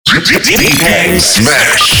DEEPAIM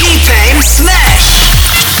Smash. DEEPAIM Smash.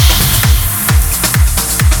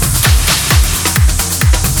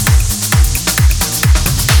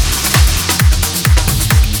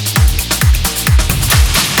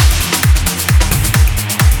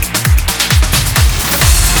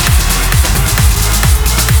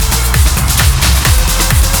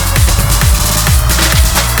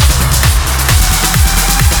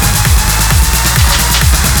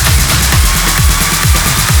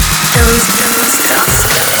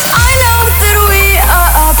 I know that we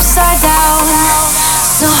are upside down,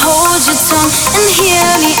 so hold your tongue and hear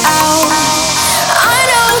me out. I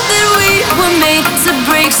know that we were made to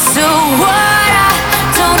break, so what, I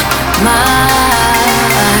don't mind.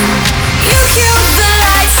 You killed the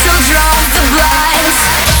lights, so drop the blinds.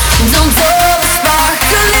 Don't dull the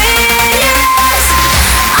sparkling eyes.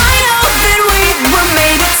 I know that we were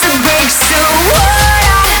made to break, so what,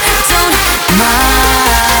 I don't mind.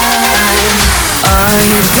 Are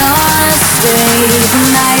you gonna stay the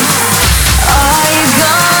night? Are you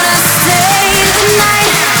gonna stay the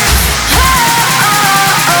night? Are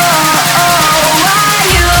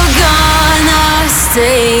you gonna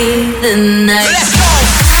stay the night? Let's go!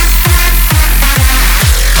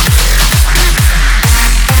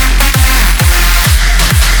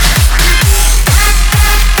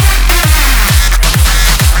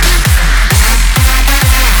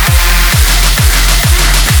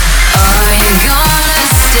 Are you gonna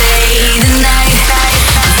stay the night?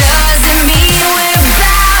 Doesn't mean we're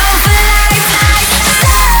bound for life.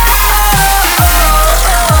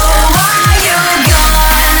 Are you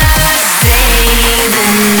gonna stay the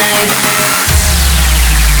night?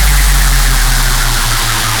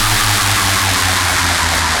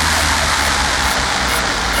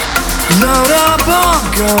 Load up on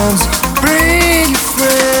guns, bring your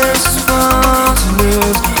friends. Fun to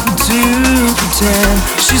lose and to pretend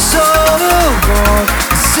she's all alone,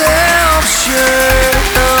 self-shared.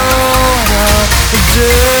 The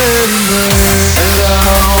dirty bird. Hello,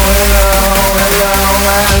 hello, hello,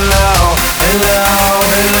 hello, hello,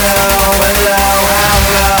 hello, hello,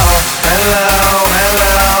 hello, hello, hello,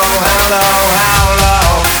 hello,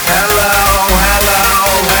 hello,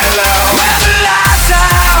 hello. When the lights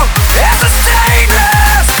out, it's a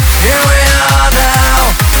stainless. Here we are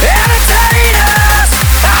now, entertainers.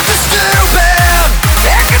 I'm just stupid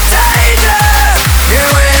and contagious.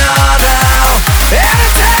 Here we are now,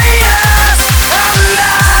 entertainers. I'm a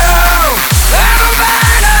lotto, I'm a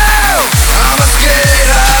rhino, I'm a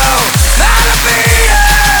mosquito, not a beetle.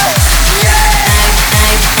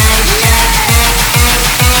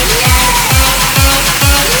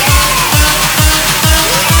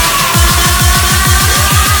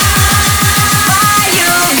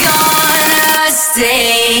 Are you gonna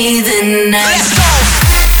stay the night? Let's go!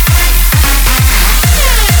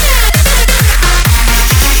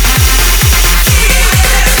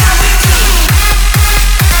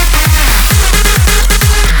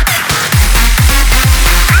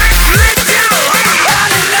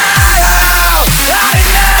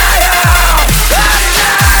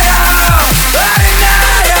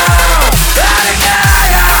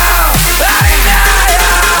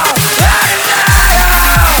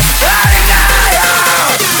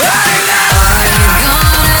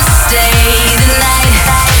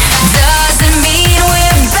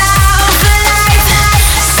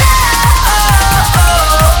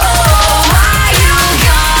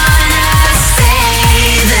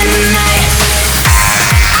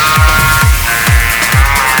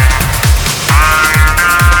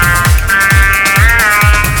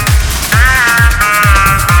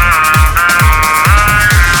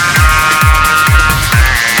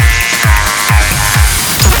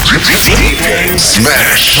 DEEPAIM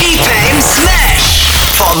Smash. DEEPAIM Smash.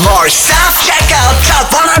 For more stuff, check out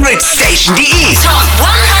top100station.de. Top 100.